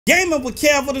Gaming with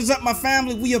Kev, what is up, my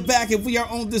family? We are back and we are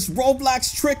on this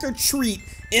Roblox trick or treat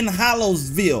in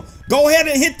Hollowsville. Go ahead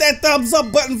and hit that thumbs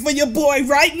up button for your boy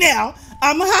right now.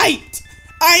 I'm hyped.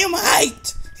 I am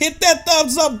hyped. Hit that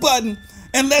thumbs up button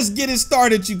and let's get it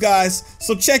started, you guys.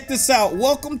 So check this out.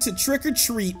 Welcome to Trick or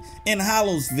Treat in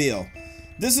Hollowsville.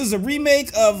 This is a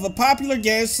remake of a popular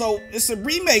game, so it's a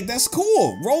remake. That's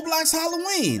cool. Roblox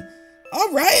Halloween.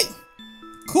 All right.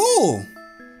 Cool.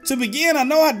 To begin, I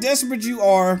know how desperate you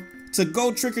are to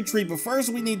go trick-or-treat, but first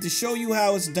we need to show you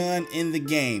how it's done in the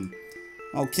game.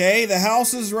 Okay, the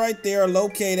houses right there are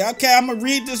located. Okay, I'm gonna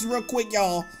read this real quick,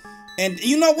 y'all. And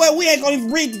you know what? We ain't gonna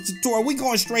even read the tutorial. We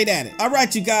going straight at it. All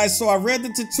right, you guys, so I read the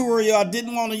tutorial. I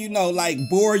didn't want to, like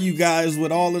bore you guys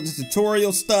with all of the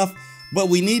tutorial stuff, but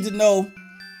we need to know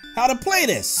how to play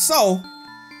this. So,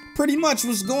 pretty much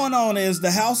what's going on is the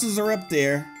houses are up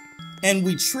there, and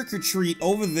we trick-or-treat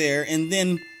over there, and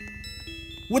then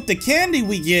with the candy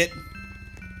we get,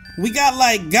 we got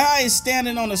like guys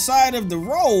standing on the side of the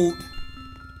road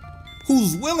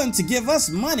who's willing to give us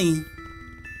money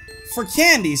for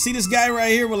candy. See this guy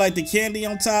right here with like the candy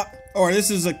on top? Or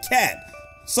this is a cat.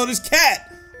 So this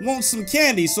cat wants some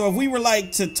candy. So if we were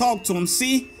like to talk to him,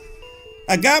 see,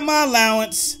 I got my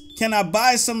allowance. Can I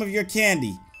buy some of your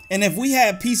candy? And if we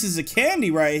have pieces of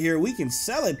candy right here, we can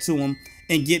sell it to him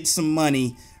and get some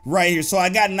money right here. So I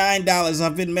got $9.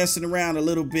 I've been messing around a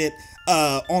little bit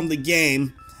on the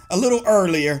game a little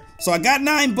earlier. So I got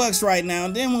 $9 right now.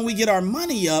 And then when we get our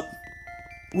money up,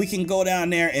 we can go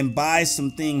down there and buy some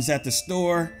things at the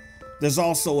store. There's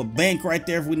also a bank right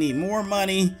there if we need more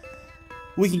money.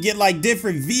 We can get like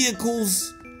different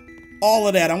vehicles, all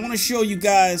of that. I want to show you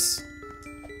guys.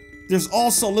 There's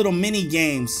also little mini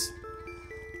games.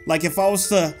 Like if I was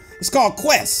to, it's called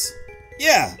quests.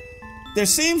 Yeah. There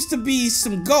seems to be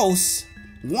some ghosts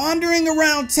wandering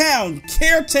around town.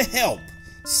 Care to help?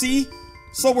 See?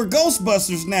 So we're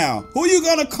Ghostbusters now. Who you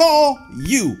gonna call?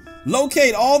 You.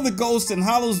 Locate all the ghosts in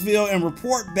Hollowsville and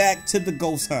report back to the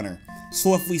ghost hunter.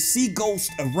 So if we see ghosts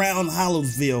around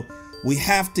Hollowsville, we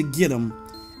have to get them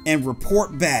and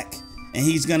report back. And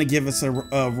he's gonna give us a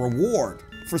reward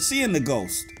for seeing the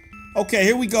ghost. Okay,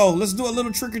 here we go. Let's do a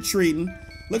little trick-or-treating.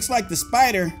 Looks like the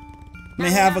spider may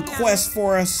have a quest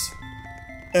for us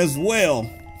as well.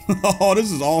 Oh, this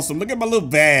is awesome. Look at my little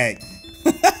bag.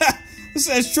 It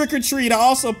says trick or treat. I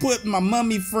also put my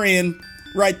mummy friend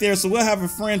right there, so we'll have a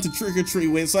friend to trick or treat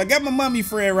with. So I got my mummy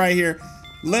friend right here.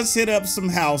 Let's hit up some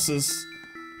houses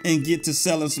and get to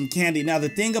selling some candy. Now the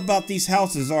thing about these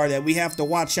houses are that we have to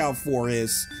watch out for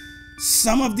is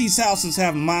some of these houses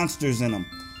have monsters in them.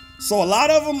 So a lot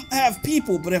of them have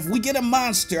people, but if we get a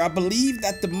monster, I believe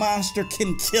that the monster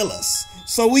can kill us.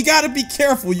 So we gotta be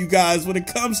careful, you guys, when it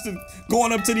comes to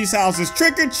going up to these houses.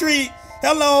 Trick or treat.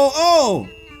 Hello. Oh,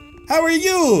 how are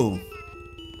you?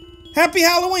 Happy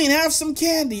Halloween. Have some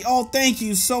candy. Oh, thank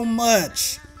you so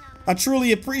much. I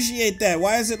truly appreciate that.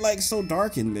 Why is it like so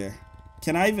dark in there?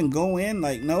 Can I even go in?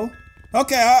 Like, no?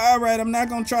 Okay, all right. I'm not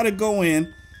gonna try to go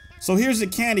in. So here's the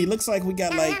candy. Looks like we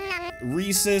got like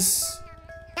Reese's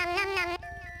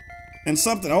and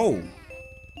something. Oh.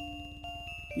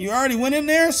 You already went in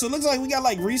there? So it looks like we got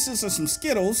like Reese's and some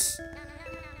Skittles.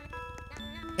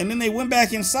 And then they went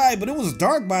back inside, but it was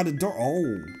dark by the door.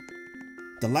 Oh.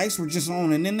 The lights were just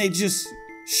on and then they just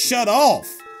shut off.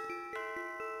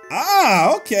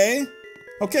 Ah, okay.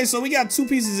 Okay, so we got 2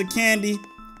 pieces of candy.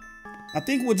 I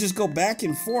think we'll just go back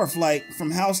and forth like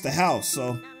from house to house.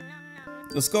 So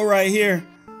let's go right here.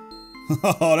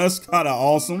 Oh, that's kind of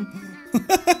awesome.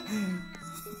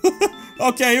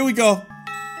 Okay, here we go.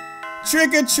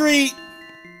 Trick or treat.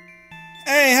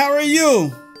 Hey, how are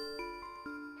you?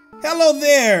 Hello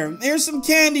there. Here's some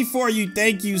candy for you.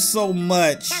 Thank you so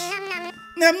much.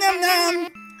 Nom nom nom.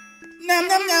 Nom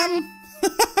nom nom.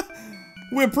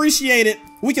 We appreciate it.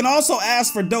 We can also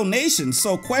ask for donations.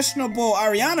 So questionable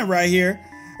Ariana right here,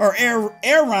 or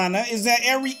Ariana, is that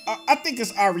I think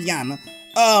it's Ariana.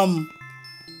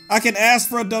 I can ask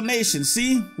for a donation.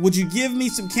 See, would you give me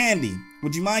some candy?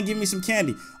 Would you mind giving me some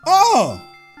candy? Oh.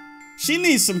 She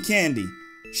needs some candy.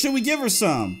 Should we give her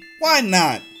some? Why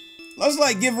not? Let's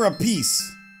like give her a piece.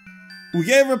 We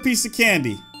gave her a piece of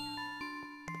candy.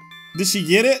 Did she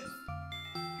get it?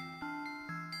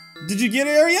 Did you get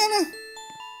it, Ariana?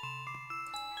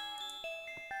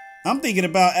 I'm thinking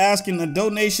about asking a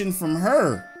donation from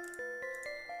her.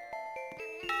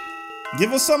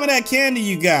 Give us some of that candy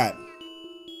you got.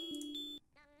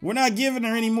 We're not giving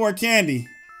her any more candy.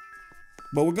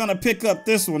 But we're gonna pick up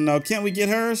this one though. Can't we get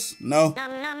hers? No.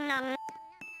 I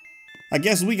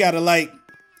guess we gotta like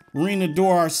ring the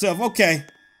door ourselves. Okay.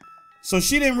 So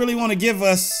she didn't really want to give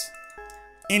us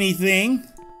anything.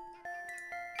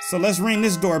 So let's ring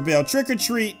this doorbell. Trick or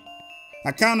treat.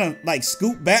 I kind of like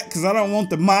scoot back because I don't want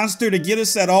the monster to get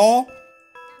us at all.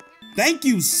 Thank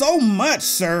you so much,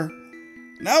 sir.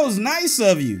 That was nice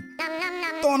of you.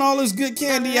 Throwing all this good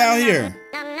candy out here.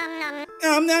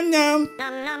 Nom, nom, nom.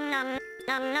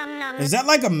 Is that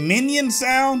like a minion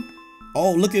sound?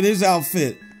 Oh, look at his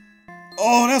outfit.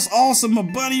 Oh, that's awesome, a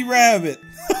bunny rabbit.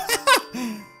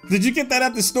 Did you get that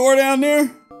at the store down there?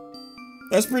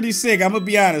 That's pretty sick, I'm gonna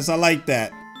be honest, I like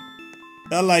that.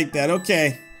 I like that,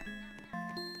 okay.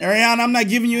 Ariana, I'm not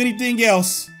giving you anything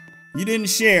else. You didn't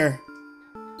share.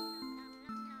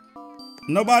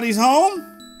 Nobody's home?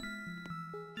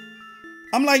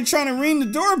 I'm like trying to ring the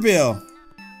doorbell.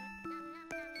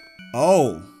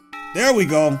 Oh, there we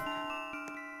go.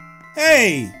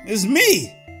 Hey, it's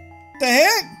me. The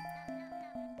heck?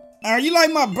 Are you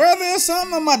like my brother or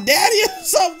something? Or my daddy or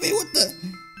something?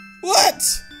 What?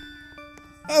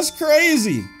 That's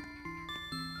crazy.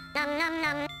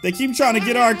 They keep trying to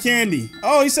get our candy.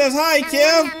 Oh, he says hi,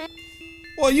 Kev.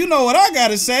 Well, you know what I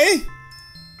gotta say.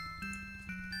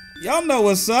 Y'all know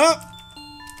what's up.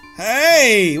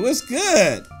 Hey, what's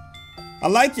good? I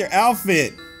like your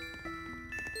outfit.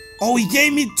 Oh, he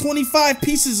gave me 25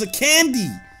 pieces of candy.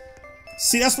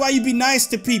 See, that's why you be nice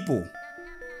to people.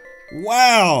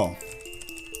 Wow.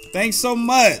 Thanks so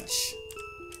much.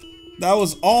 That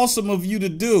was awesome of you to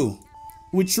do.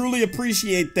 We truly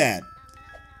appreciate that.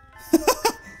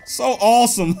 So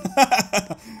awesome.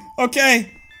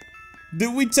 Okay.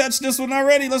 Did we touch this one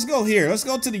already? Let's go here. Let's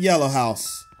go to the yellow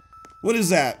house. What is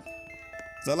that?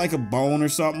 Is that like a bone or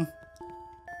something?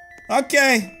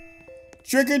 Okay.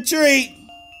 Trick or treat.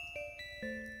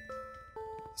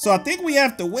 So I think we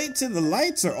have to wait till the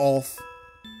lights are off.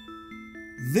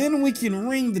 Then we can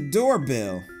ring the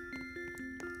doorbell.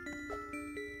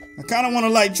 I kind of want to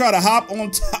like try to hop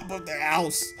on top of the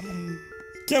house.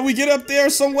 Can we get up there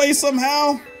some way,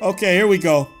 somehow? Okay, here we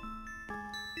go.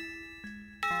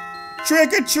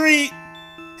 Trick or treat.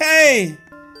 Hey,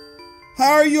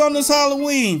 how are you on this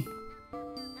Halloween?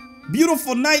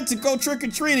 Beautiful night to go trick or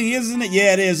treating, isn't it?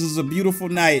 Yeah, it is. It's a beautiful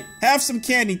night. Have some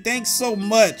candy. Thanks so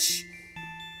much.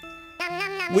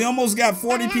 We almost got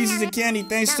 40 pieces of candy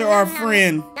thanks to our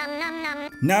friend.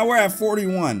 Now we're at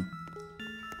 41.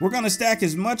 We're going to stack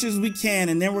as much as we can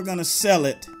and then we're going to sell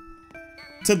it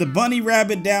to the bunny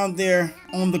rabbit down there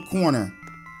on the corner.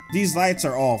 These lights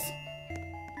are off.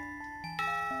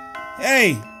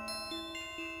 Hey,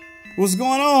 what's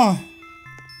going on?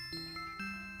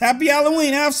 Happy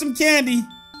Halloween. Have some candy.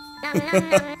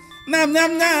 Nom,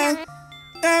 nom, nom.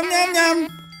 Nom, nom, nom.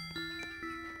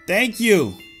 Thank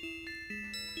you.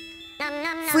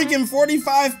 Freaking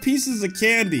 45 pieces of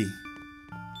candy.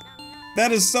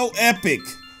 That is so epic.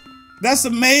 That's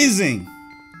amazing.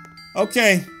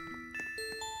 Okay.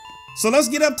 So let's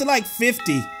get up to like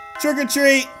 50. Trick or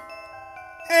treat.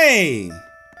 Hey.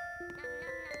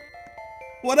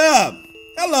 What up?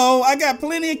 Hello, I got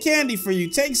plenty of candy for you.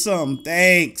 Take some.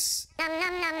 Thanks.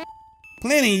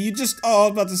 Plenty? You just, oh, I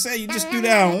was about to say, you just threw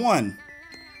down one.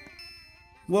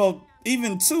 Well,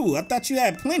 even two. I thought you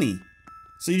had plenty.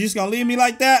 So you just gonna leave me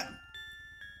like that?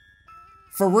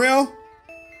 For real?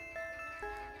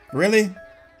 Really?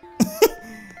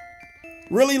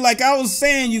 Really, like I was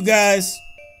saying, you guys,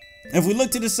 if we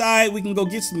look to the side, we can go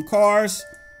get some cars.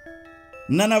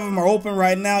 None of them are open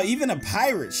right now. Even a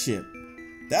pirate ship.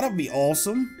 That'll be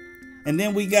awesome. And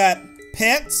then we got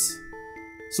pets.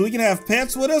 So we can have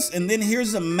pets with us. And then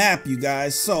here's a map, you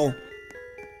guys. So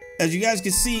as you guys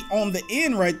can see on the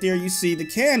end right there, you see the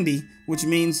candy, which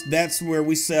means that's where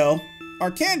we sell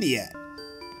our candy at.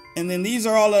 And then these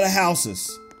are all of the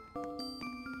houses.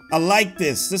 I like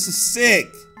this. This is sick.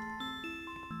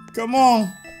 Come on.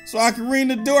 So I can ring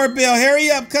the doorbell. Hurry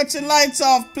up. Cut your lights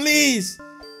off, please.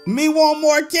 Me want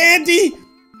more candy.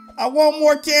 I want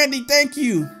more candy. Thank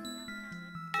you.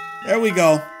 There we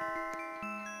go.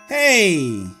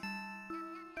 Hey.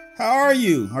 How are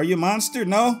you? Are you a monster?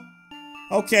 No?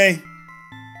 Okay.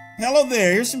 Hello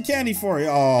there. Here's some candy for you.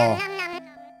 Oh.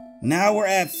 Now we're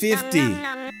at 50.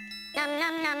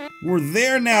 We're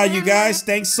there now, you guys.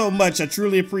 Thanks so much. I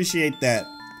truly appreciate that.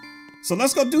 So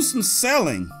let's go do some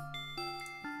selling.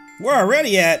 We're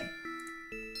already at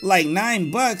like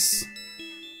 $9.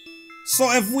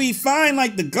 So if we find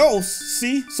like the ghosts,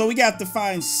 see? So we got to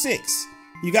find 6.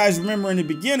 You guys remember in the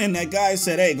beginning that guy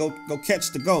said, hey, go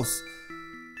catch the ghosts.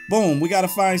 Boom, we got to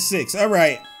find 6. All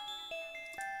right.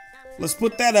 Let's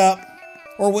put that up.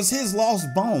 Or was his lost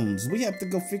bones? We have to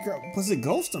go figure out, was it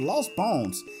ghost or lost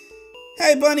bones?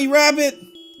 Hey, bunny rabbit.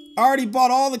 I already bought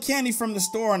all the candy from the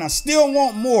store and I still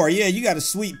want more. Yeah, you got a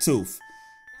sweet tooth.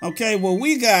 Okay, well,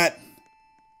 we got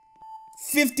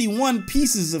 51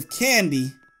 pieces of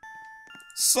candy.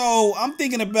 So I'm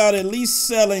thinking about at least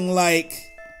selling like,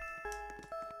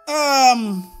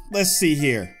 let's see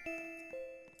here.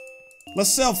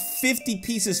 Let's sell 50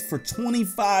 pieces for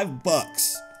 25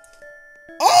 bucks.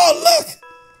 Oh, look!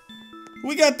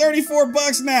 We got 34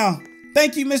 bucks now.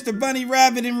 Thank you, Mr. Bunny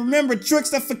Rabbit. And remember,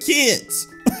 tricks are for kids.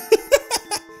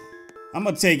 I'm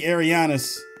gonna take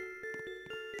Ariana's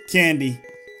candy.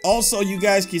 Also, you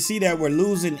guys can see that we're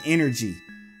losing energy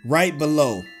right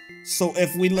below. So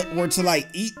if we were to like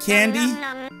eat candy,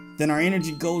 then our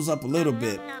energy goes up a little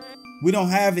bit. We don't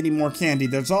have any more candy.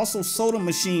 There's also soda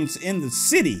machines in the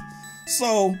city.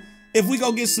 So if we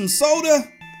go get some soda,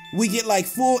 we get like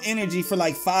full energy for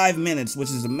like 5 minutes, which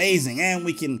is amazing. And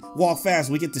we can walk fast.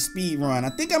 We get the speed run. I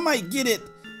think I might get it.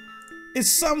 It's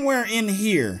somewhere in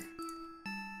here.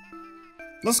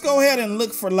 Let's go ahead and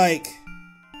look for like,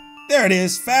 there it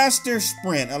is. Faster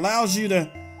sprint allows you to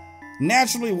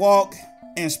naturally walk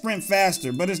and sprint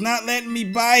faster, but it's not letting me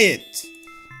buy it.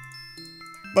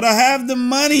 But I have the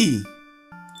money.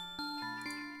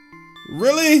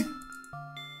 Really?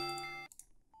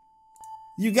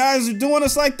 You guys are doing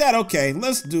us like that? Okay,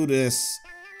 let's do this.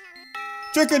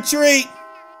 Trick or treat.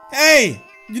 Hey,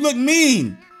 you look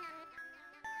mean.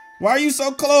 Why are you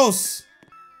so close?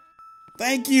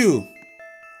 Thank you.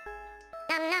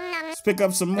 Let's pick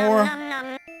up some more.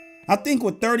 I think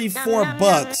with 34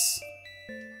 bucks,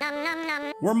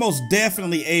 we're most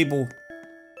definitely able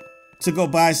to go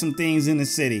buy some things in the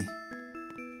city.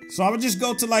 So I would just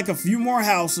go to like a few more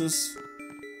houses.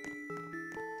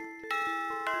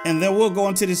 And then we'll go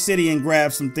into the city and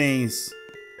grab some things.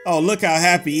 Oh, look how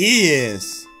happy he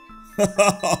is.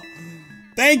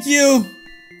 Thank you.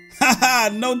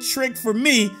 Haha, no trick for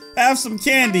me. Have some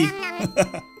candy.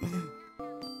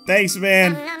 Thanks,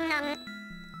 man.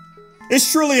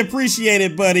 It's truly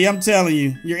appreciated, buddy. I'm telling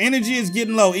you. Your energy is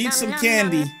getting low. Eat some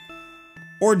candy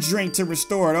or drink to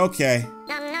restore it. Okay.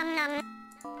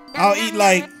 I'll eat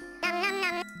like,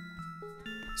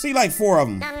 see, like 4 of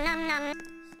them.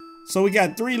 So we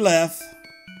got 3 left.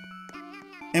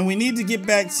 And we need to get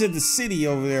back to the city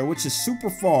over there, which is super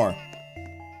far.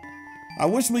 I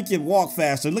wish we could walk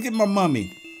faster. Look at my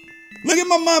mummy. Look at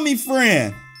my mummy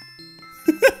friend.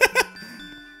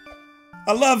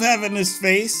 I love having this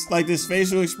face, like this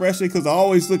facial expression, because I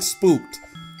always look spooked.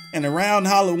 And around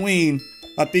Halloween,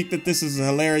 I think that this is a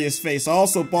hilarious face. I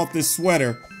also bought this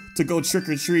sweater to go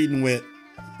trick-or-treating with.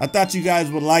 I thought you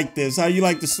guys would like this. How you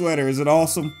like the sweater? Is it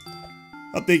awesome?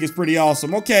 I think it's pretty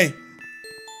awesome. Okay,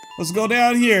 let's go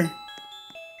down here.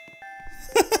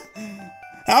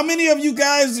 How many of you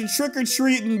guys are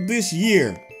trick-or-treating this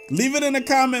year? Leave it in a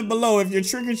comment below if you're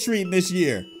trick-or-treating this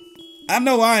year. I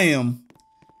know I am.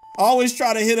 I always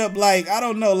try to hit up like, I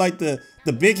don't know, like the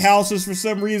big houses for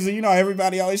some reason. You know,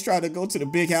 everybody always try to go to the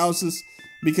big houses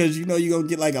because you know you're going to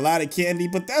get like a lot of candy.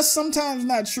 But that's sometimes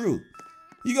not true.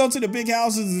 You go to the big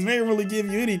houses and they don't really give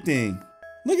you anything.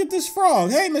 Look at this frog.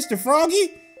 Hey, Mr.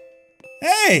 Froggy.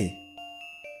 Hey,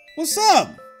 what's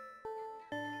up?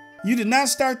 You did not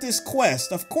start this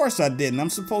quest. Of course I didn't. I'm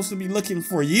supposed to be looking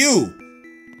for you.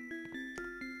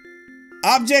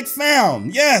 Object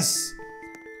found. Yes.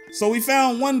 So we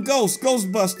found 1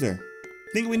 Ghostbuster.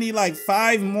 I think we need like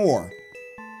 5 more.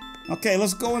 Okay,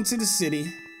 let's go into the city.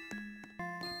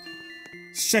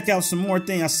 Let's check out some more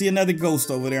things. I see another ghost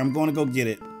over there. I'm going to go get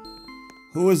it.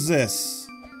 Who is this?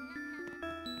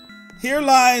 Here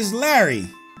lies Larry.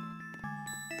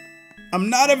 I'm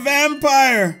not a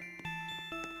vampire.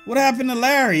 What happened to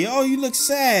Larry? Oh, you look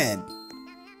sad.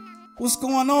 What's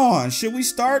going on? Should we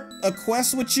start a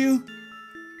quest with you?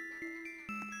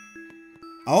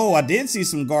 Oh, I did see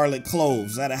some garlic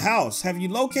cloves at a house. Have you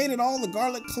located all the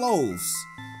garlic cloves?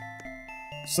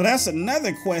 So that's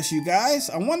another quest, you guys.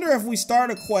 I wonder if we start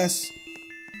a quest,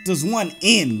 does one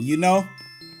end, you know?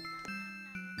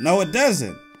 No, it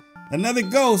doesn't. Another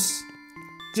ghost.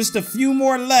 Just a few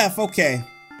more left. Okay.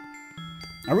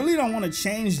 I really don't want to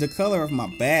change the color of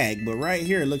my bag, but right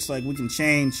here it looks like we can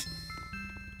change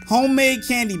homemade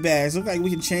candy bags. Look like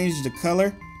we can change the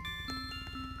color.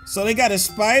 So they got a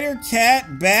spider,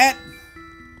 cat, bat.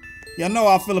 Y'all know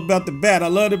how I feel about the bat. I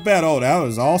love the bat. Oh, that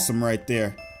was awesome right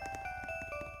there.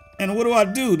 And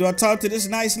what do? Do I talk to this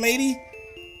nice lady?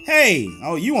 Hey,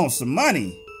 oh, you want some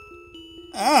money?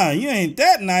 You ain't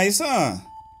that nice, huh?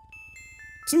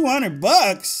 200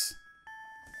 bucks?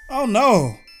 Oh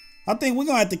no. I think we're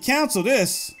gonna have to cancel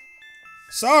this.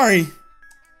 Sorry.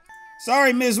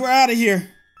 Sorry, miss, we're out of here.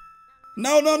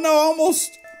 No,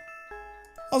 almost.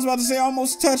 I was about to say I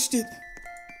almost touched it.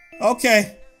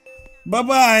 Okay.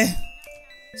 Bye-bye.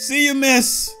 See you,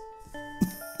 miss.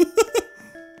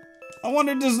 I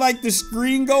wonder, does like the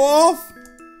screen go off?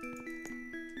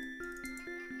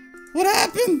 What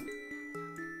happened?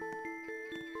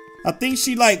 I think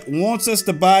she like wants us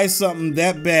to buy something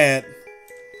that bad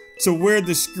to where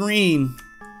the screen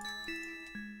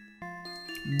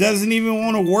doesn't even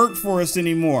want to work for us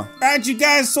anymore. All right, you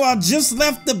guys, so I just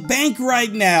left the bank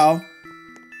right now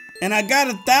and I got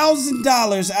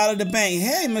 $1,000 out of the bank.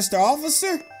 Hey, Mr.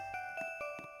 Officer.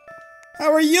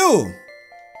 How are you?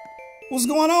 What's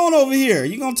going on over here?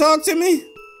 You gonna talk to me?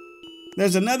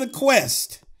 There's another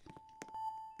quest.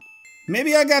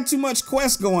 Maybe I got too much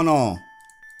quest going on.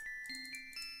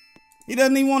 He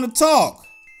doesn't even want to talk.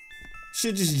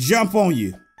 Should just jump on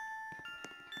you.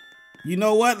 You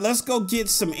know what? Let's go get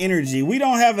some energy. We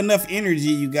don't have enough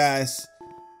energy, you guys.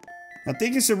 I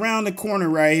think it's around the corner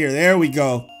right here. There we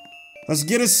go. Let's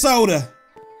get a soda.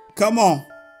 Come on.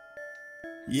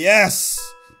 Yes.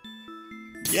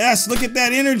 Yes, look at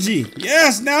that energy.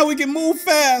 Yes, now we can move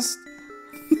fast.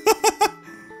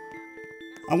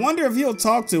 I wonder if he'll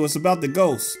talk to us about the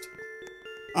ghost.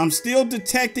 I'm still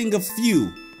detecting a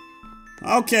few.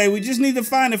 Okay, we just need to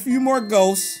find a few more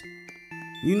ghosts.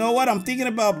 You know what? I'm thinking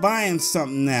about buying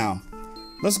something now.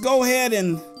 Let's go ahead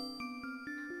and...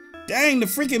 Dang, the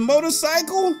freaking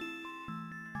motorcycle?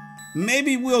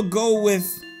 Maybe we'll go with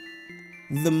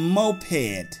the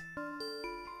moped.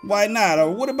 Why not?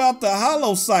 Or what about the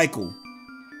hollow cycle?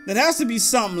 There has to be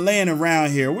something laying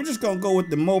around here. We're just gonna go with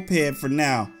the moped for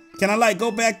now. Can I like go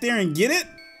back there and get it?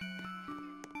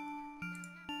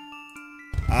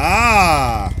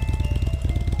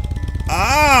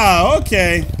 Ah,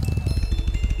 okay.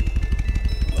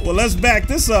 Well, let's back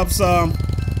this up some.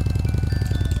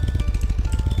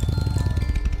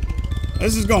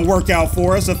 This is gonna work out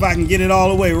for us if I can get it all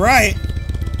the way right.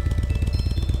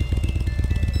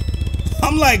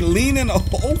 I'm like leaning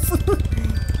over.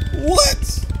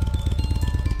 What?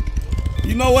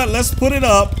 You know what? Let's put it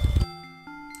up.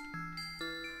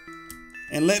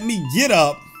 And let me get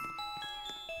up.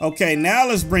 Okay, now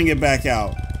let's bring it back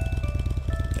out.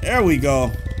 There we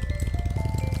go.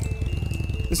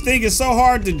 This thing is so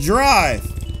hard to drive.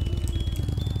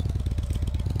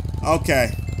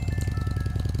 Okay.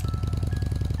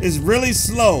 It's really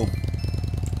slow.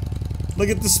 Look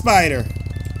at the spider.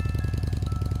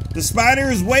 The spider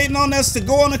is waiting on us to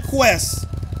go on a quest.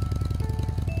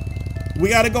 We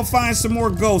gotta go find some more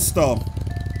ghosts though.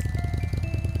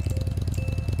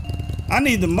 I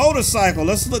need the motorcycle.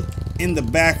 Let's look in the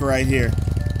back right here.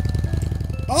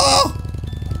 Oh!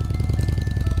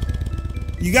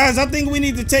 You guys, I think we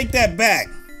need to take that back.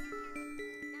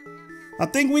 I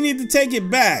think we need to take it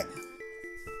back.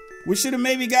 We should have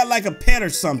maybe got like a pet or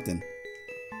something.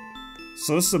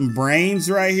 So there's some brains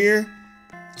right here.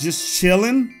 Just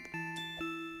chilling.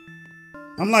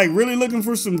 I'm like really looking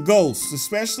for some ghosts,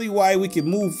 especially why we can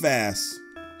move fast.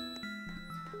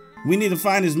 We need to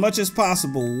find as much as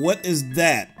possible. What is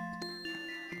that?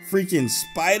 Freaking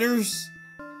spiders?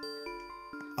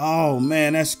 Oh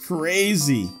man, that's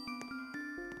crazy.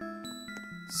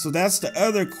 So that's the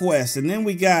other quest. And then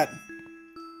we got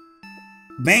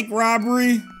bank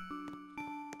robbery.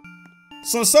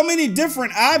 So many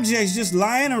different objects just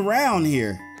lying around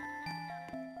here.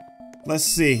 Let's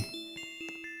see.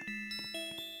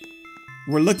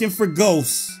 We're looking for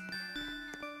ghosts.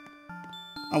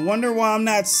 I wonder why I'm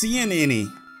not seeing any.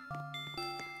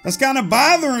 That's kind of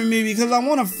bothering me because I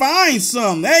want to find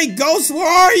some. Hey, ghost, where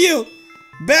are you?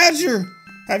 Badger,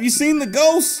 have you seen the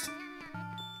ghost?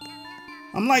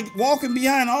 I'm like walking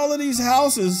behind all of these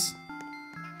houses,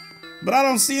 but I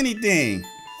don't see anything.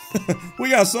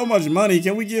 We got so much money.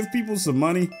 Can we give people some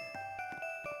money?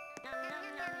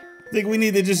 I think we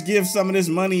need to just give some of this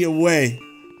money away.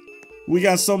 We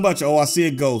got so much. Oh, I see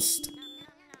a ghost.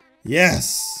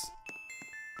 Yes.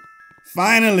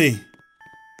 Finally.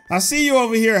 I see you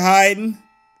over here hiding.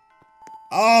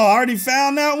 Oh, I already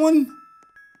found that one?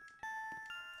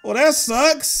 Well, that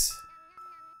sucks.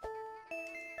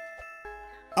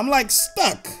 I'm like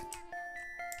stuck.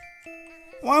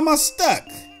 Why am I stuck?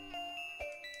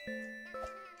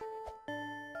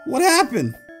 What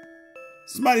happened?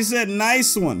 Somebody said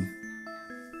nice one.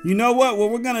 You know what?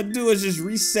 What we're gonna do is just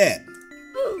reset.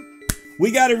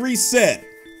 We gotta reset.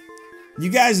 You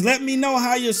guys let me know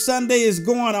how your Sunday is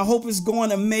going. I hope it's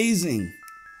going amazing.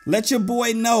 Let your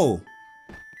boy know.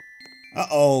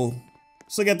 Uh-oh.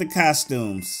 Let's look at the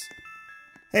costumes.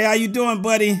 Hey, how you doing,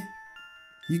 buddy?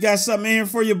 You got something in here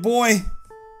for your boy?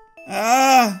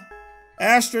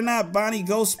 Astronaut, Bonnie,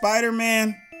 Ghost,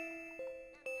 Spider-Man.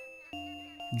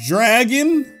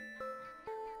 Dragon?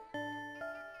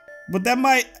 But that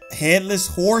might... Headless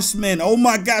Horseman. Oh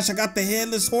my gosh, I got the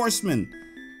Headless Horseman.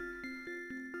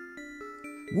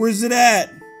 Where's it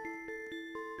at?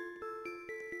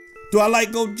 Do I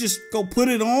like just go put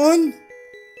it on?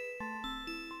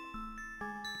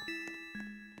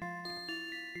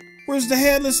 Where's the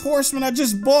headless horseman? I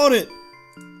just bought it.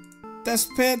 That's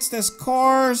pets, that's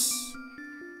cars.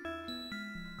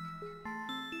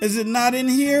 Is it not in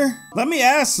here? Let me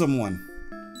ask someone.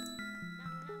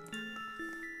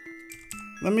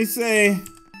 Let me say,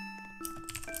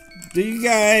 do you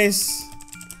guys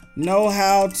know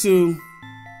how to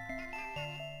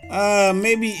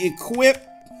maybe equip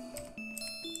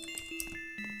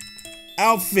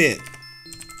outfit?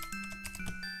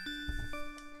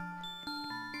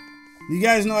 You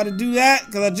guys know how to do that?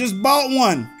 Because I just bought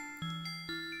one.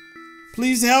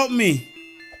 Please help me.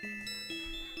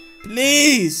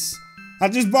 Please. I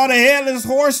just bought a headless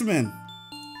horseman.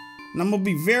 And I'm going to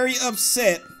be very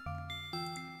upset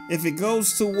if it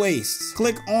goes to waste.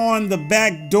 Click on the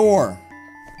back door.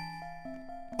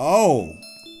 Oh.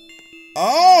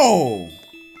 Oh.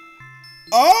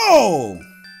 Oh.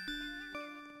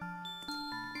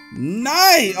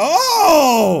 Nice.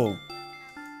 Oh.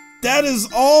 That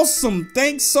is awesome.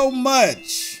 Thanks so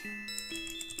much.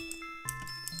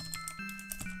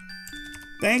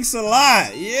 Thanks a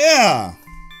lot. Yeah.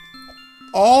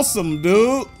 Awesome,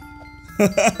 dude.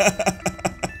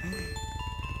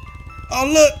 Oh,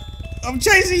 look. I'm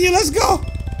chasing you. Let's go.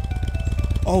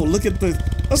 Oh, look at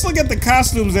let's look at the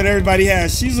costumes that everybody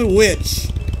has. She's a witch.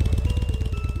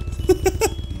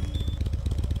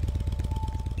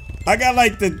 I got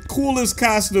like the coolest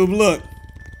costume. Look.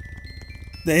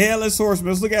 The headless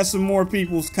horseman. Let's look at some more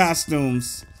people's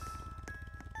costumes.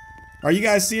 Are you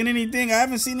guys seeing anything? I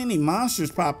haven't seen any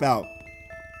monsters pop out.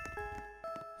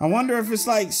 I wonder if it's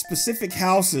like specific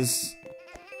houses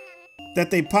that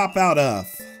they pop out of.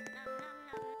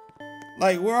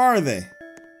 Like, where are they?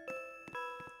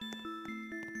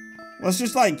 Let's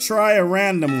just like try a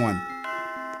random one.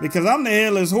 Because I'm the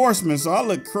headless horseman, so I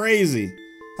look crazy.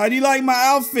 How do you like my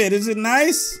outfit? Is it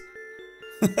nice?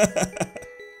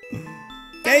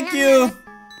 Thank you.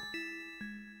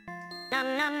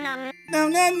 No,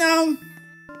 no, no.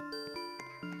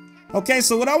 Okay,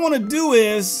 so what I want to do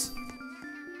is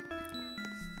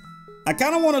I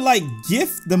kind of want to like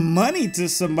gift the money to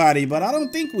somebody, but I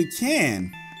don't think we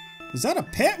can. Is that a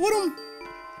pet with him?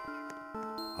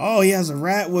 Oh, he has a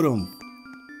rat with him.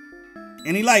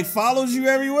 And he like follows you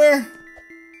everywhere?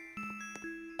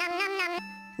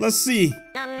 Let's see.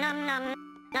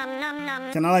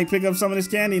 Can I like pick up some of this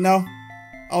candy? No.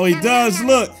 Oh, he does.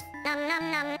 Look.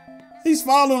 He's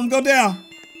following him. Go down.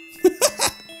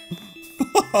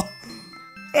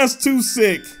 That's too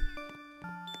sick.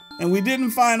 And we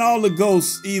didn't find all the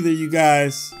ghosts either, you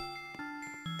guys.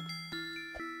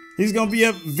 He's gonna be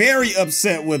very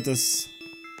upset with us.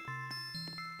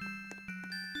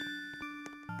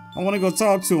 I want to go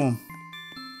talk to him.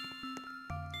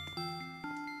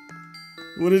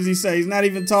 What does he say? He's not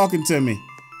even talking to me.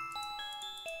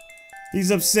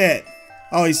 He's upset.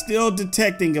 Oh, he's still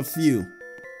detecting a few.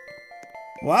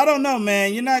 Well, I don't know,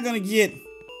 man. You're not going to get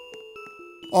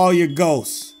all your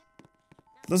ghosts.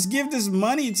 Let's give this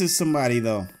money to somebody,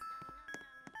 though.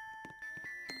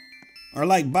 Or,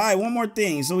 like, buy one more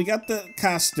thing. So we got the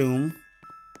costume.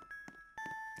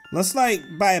 Let's, like,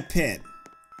 buy a pet.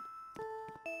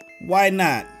 Why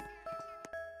not?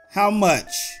 How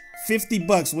much? 50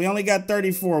 bucks. We only got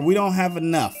 34. We don't have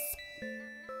enough.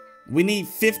 We need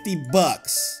 50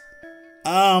 bucks.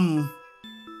 Can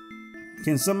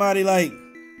somebody like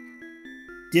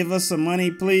give us some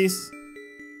money, please?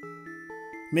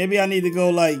 Maybe I need to go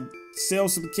like sell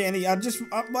some candy. I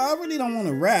really don't want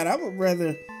a rat. I would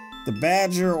rather the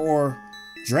badger or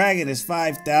dragon is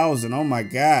 5,000. Oh my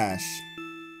gosh.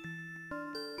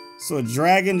 So a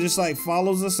dragon just like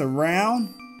follows us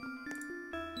around?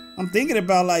 I'm thinking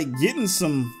about like getting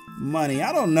some money.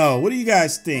 I don't know. What do you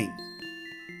guys think?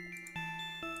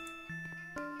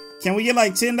 Can we get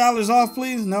like $10 off,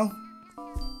 please? No?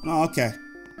 Oh, okay.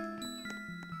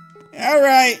 All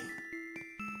right.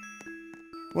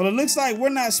 Well, it looks like we're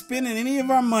not spending any of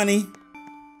our money.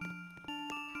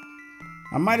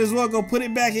 I might as well go put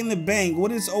it back in the bank.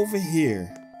 What is over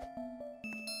here?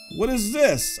 What is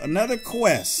this? Another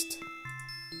quest.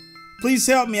 Please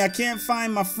help me. I can't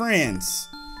find my friends.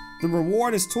 The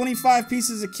reward is 25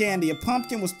 pieces of candy. A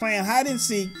pumpkin was playing hide and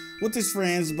seek with his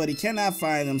friends, but he cannot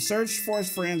find them. Search for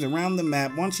his friends around the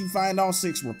map. Once you find all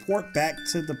 6, report back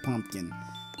to the pumpkin.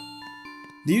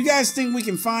 Do you guys think we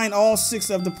can find all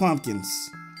 6 of the pumpkins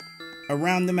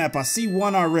around the map? I see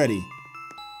one already.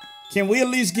 Can we at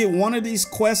least get one of these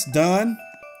quests done?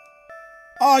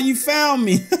 Oh, you found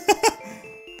me.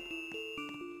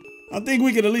 I think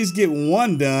we could at least get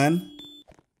one done.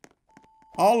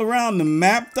 All around the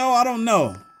map, though? I don't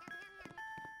know.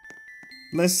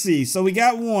 Let's see. So we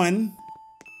got one.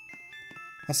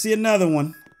 I see another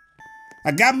one.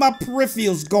 I got my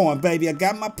peripherals going, baby. I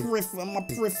got my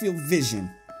peripheral vision.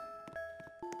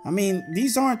 I mean,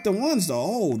 these aren't the ones, though.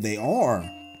 Oh, they are.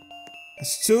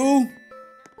 That's two.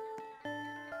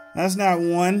 That's not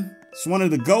one. It's one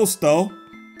of the ghosts, though.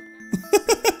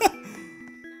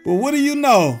 Well, what do you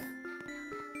know?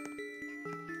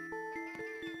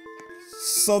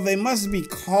 So they must be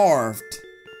carved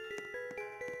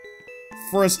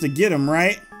for us to get them,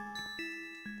 right?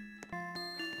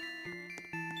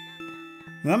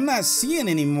 I'm not seeing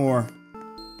any more.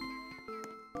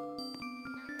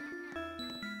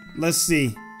 Let's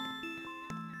see.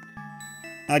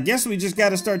 I guess we just got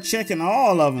to start checking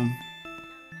all of them.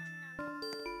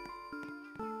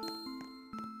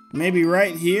 Maybe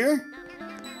right here?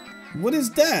 What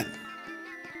is that?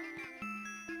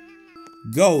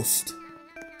 Ghost.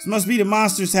 This must be the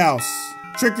monster's house.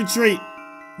 Trick or treat.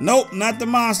 Nope, not the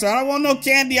monster. I don't want no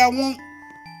candy. I want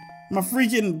my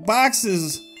freaking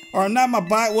boxes. Or not my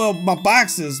my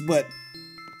boxes, but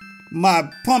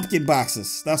my pumpkin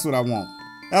boxes. That's what I want.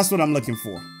 That's what I'm looking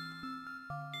for.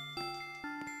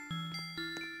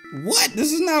 What?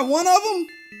 This is not one of them?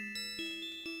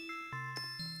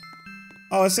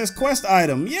 Oh, it says quest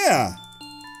item. Yeah.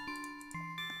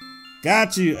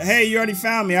 Got you. Hey, you already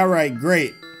found me. All right,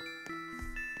 great.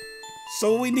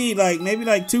 So we need maybe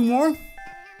two more?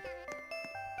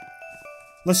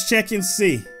 Let's check and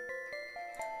see.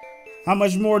 How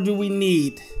much more do we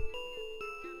need?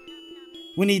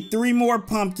 We need 3 more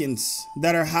pumpkins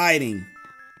that are hiding.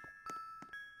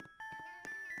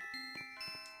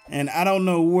 And I don't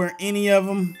know where any of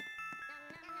them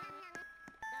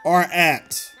are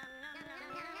at.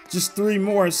 Just 3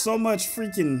 more. So much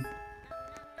freaking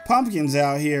pumpkins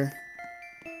out here.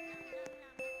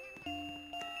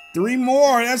 3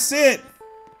 more. That's it.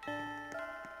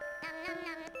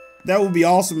 That would be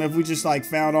awesome if we just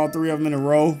found all 3 of them in a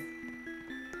row.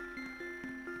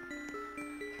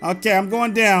 Okay, I'm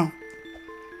going down.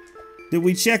 Did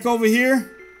we check over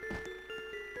here?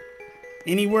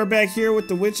 Anywhere back here with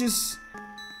the witches?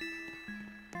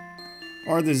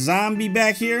 Or the zombie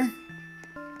back here?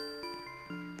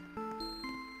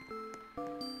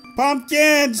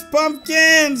 Pumpkins!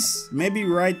 Pumpkins! Maybe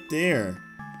right there.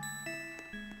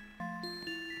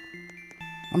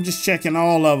 I'm just checking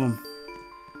all of them.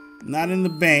 Not in the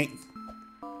bank.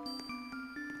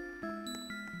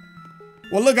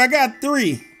 Well, look, I got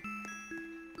 3.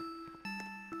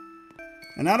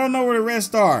 And I don't know where the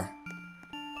rest are.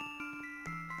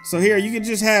 So here, you can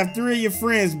just have 3 of your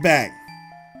friends back.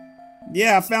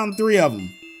 Yeah, I found 3 of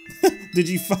them. Did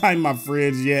you find my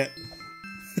friends yet?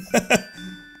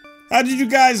 How did you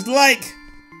guys like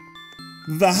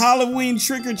the Halloween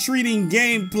trick-or-treating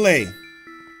gameplay?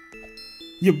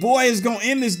 Your boy is gonna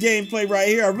end this gameplay right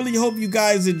here. I really hope you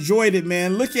guys enjoyed it,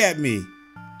 man. Look at me.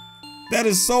 That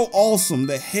is so awesome.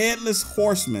 The Headless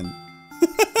Horseman.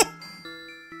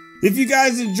 If you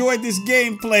guys enjoyed this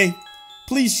gameplay,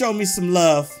 please show me some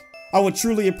love. I would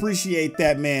truly appreciate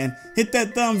that, man. Hit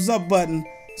that thumbs up button.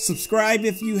 Subscribe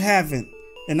if you haven't.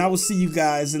 And I will see you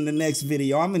guys in the next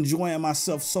video. I'm enjoying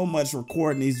myself so much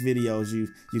recording these videos,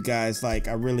 you guys. I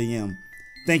really am.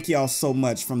 Thank y'all so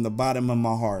much from the bottom of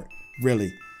my heart.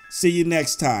 Really. See you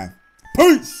next time.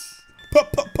 Peace.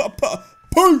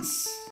 Peace.